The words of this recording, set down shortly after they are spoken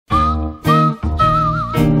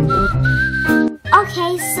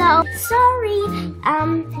sorry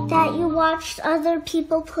that you watched other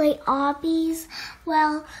people play obbies.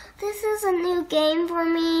 Well, this is a new game for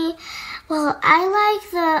me. Well, I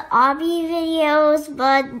like the obby videos,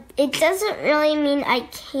 but it doesn't really mean I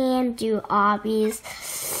can do obbies.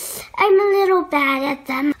 I'm a little bad at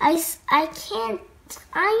them. I'm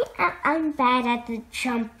bad at the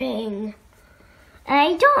jumping. And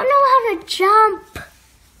I don't know how to jump.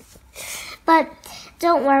 But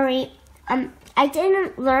don't worry, I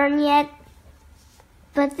didn't learn yet.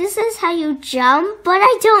 But this is how you jump, but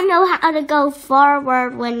I don't know how to go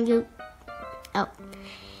forward when you... Oh,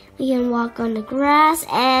 we can walk on the grass,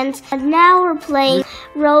 and now we're playing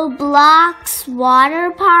Roblox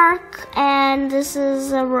Waterpark, and this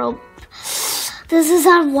is a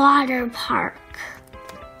water park.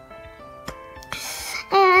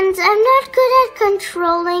 And I'm not good at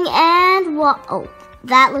controlling and oh,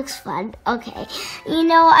 that looks fun. Okay. You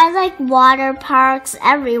know, I like water parks.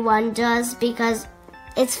 Everyone does because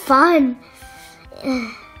it's fun.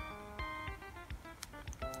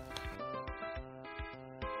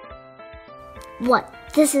 What?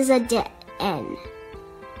 This is a dead end.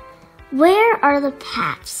 Where are the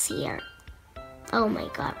paths here? Oh my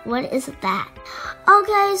god, what is that?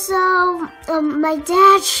 Okay, so my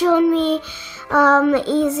dad showed me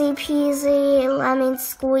easy peasy, lemon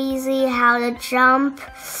squeezy, how to jump.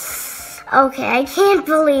 Okay, I can't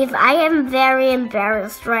believe I am very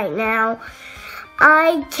embarrassed right now.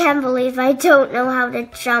 I can't believe I don't know how to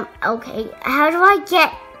jump. Okay, how do I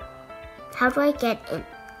get in?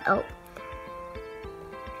 Oh.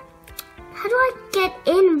 How do I get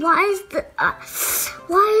in? Why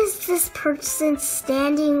is this person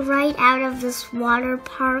standing right out of this water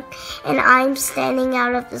park, and I'm standing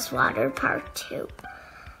out of this water park too?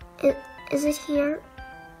 Is it here?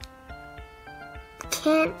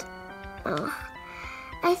 Can't. Oh,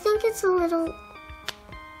 I think it's a little.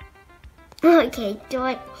 Okay, do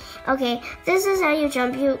it. Okay, this is how you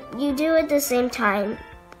jump. You do it the same time.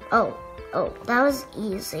 Oh, that was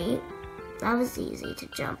easy. That was easy to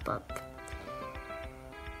jump up.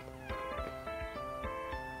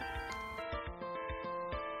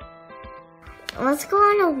 Let's go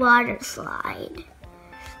on a water slide.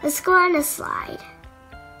 Let's go on a slide.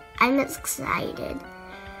 I'm excited.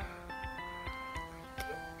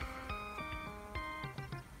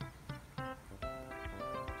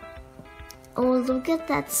 Oh, look at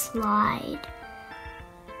that slide.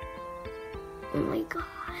 Oh my god,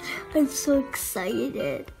 I'm so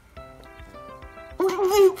excited.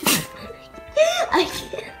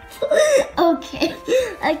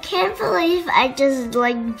 I can't believe I just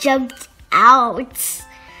jumped out.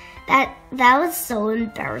 That was so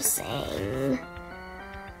embarrassing.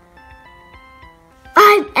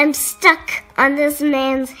 I'm stuck on this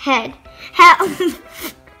man's head. How?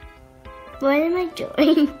 What am I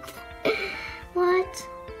doing? What?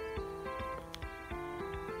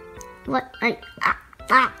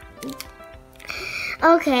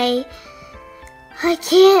 Okay. I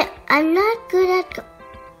can't. I'm not good at.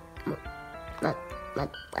 What?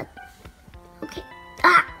 Okay.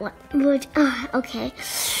 What? Okay.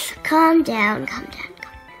 Calm down.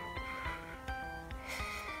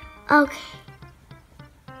 Okay.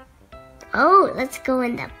 Oh, let's go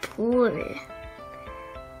in the pool.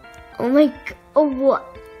 Oh my god. Oh, what?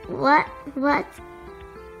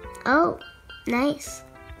 Oh, nice.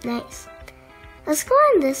 Let's go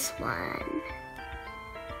on this one.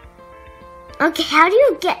 Okay, how do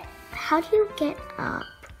you get up?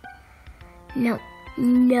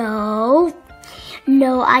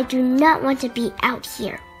 No, I do not want to be out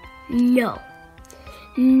here. No.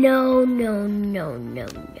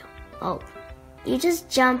 Oh, you just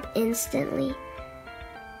jump instantly.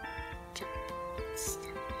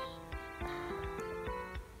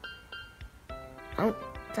 Oh,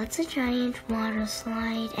 that's a giant water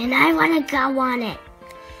slide, and I want to go on it.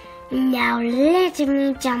 Now let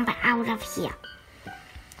me jump out of here.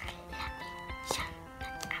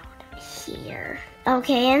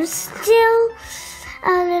 Okay, I'm still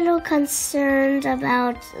a little concerned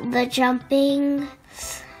about the jumping.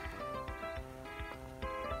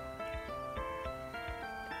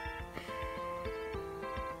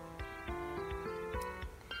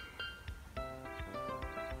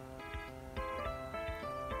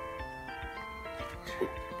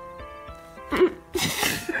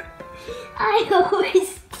 I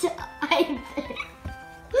always die there.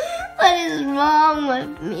 What is wrong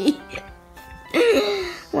with me?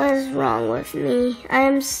 What is wrong with me? I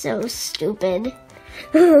am so stupid.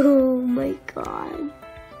 Oh my god.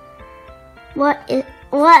 What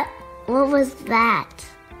was that?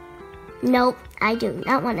 Nope, I do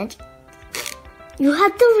not want to. You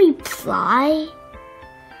have to reply?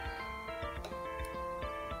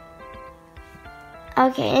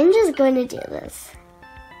 Okay, I'm just going to do this.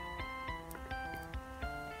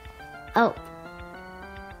 Oh.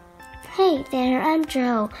 Hey there, I'm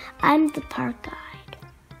Joe. I'm the park guide.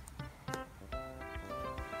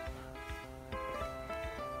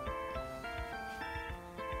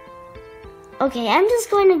 Okay, I'm just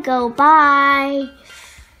going to go. Bye.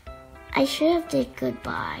 I should have did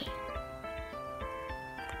goodbye.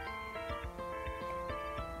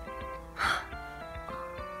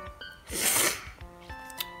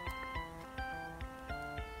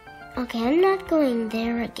 Okay, I'm not going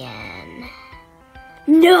there again.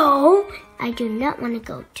 No, I do not want to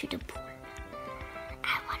go to the pool.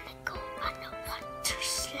 I want to go on a water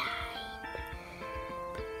slide.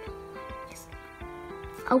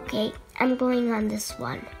 Okay, I'm going on this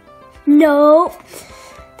one. No,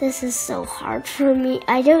 this is so hard for me.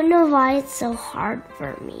 I don't know why it's so hard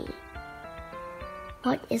for me.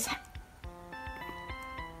 What is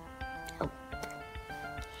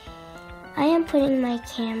I am putting my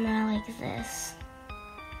camera like this.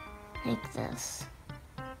 Like this.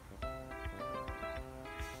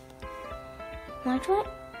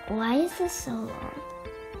 Why is this so long?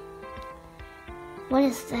 What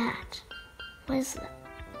is that? What is that?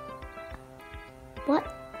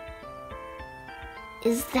 What?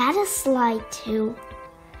 Is that a slide too?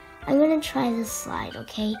 I'm gonna try this slide,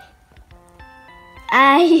 okay?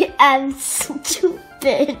 I am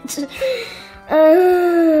stupid.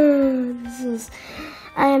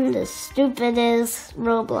 I am the stupidest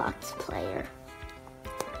Roblox player.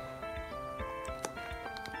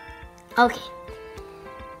 Okay.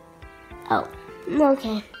 Oh,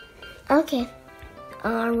 okay. Okay.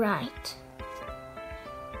 All right.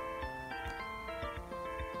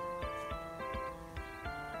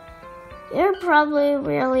 You're probably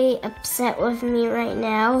really upset with me right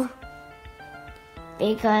now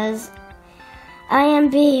because I am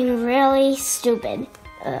being really stupid.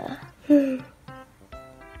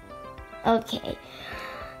 Okay.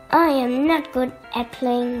 I am not good at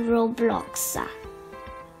playing Roblox.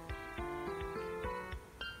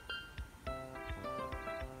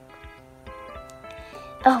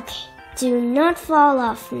 Okay, do not fall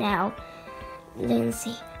off now,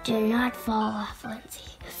 Lindsay. Do not fall off,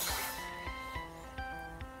 Lindsay.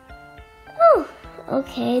 Oh,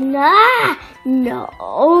 okay. Nah, no,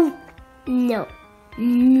 no,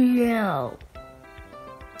 no.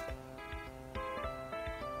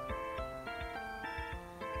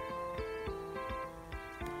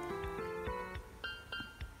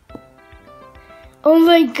 Oh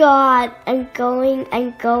my God, I'm going.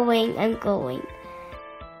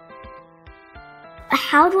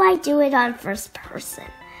 How do I do it on first person?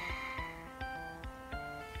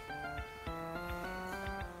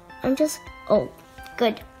 Oh,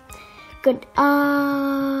 good. Oh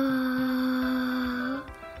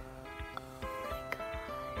my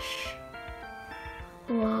gosh.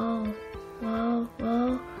 Whoa.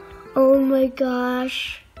 Oh my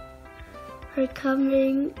gosh. We're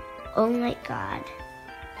coming. Oh my God.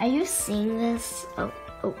 Are you seeing this? Oh,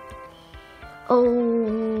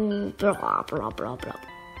 blah, blah, blah, blah.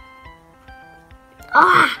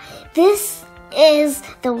 This is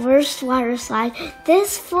the worst water slide.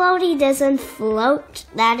 This floaty doesn't float.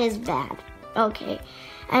 That is bad. Okay.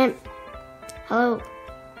 Hello.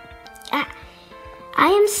 I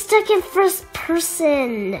am stuck in first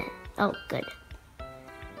person. Oh, good.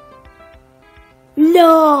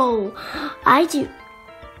 No, I do.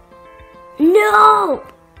 No.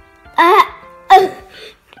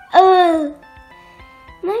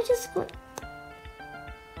 Am I just going?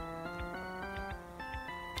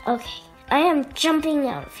 Okay, I am jumping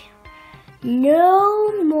out of here.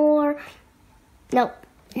 No more. No.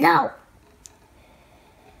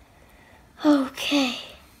 Okay.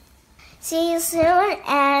 See you soon,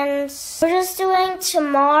 and we're just doing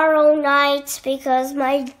tomorrow night because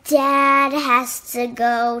my dad has to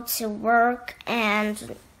go to work,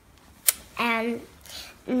 and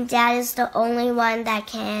Dad is the only one that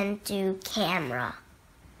can do camera.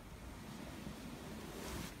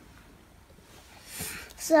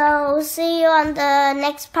 So, see you on the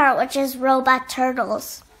next part, which is Robot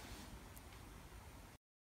Turtles.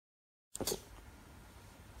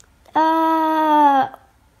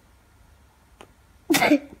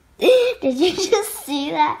 Did you just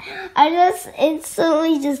see that? I just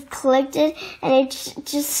instantly just clicked it and it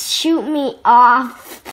just shoot me off.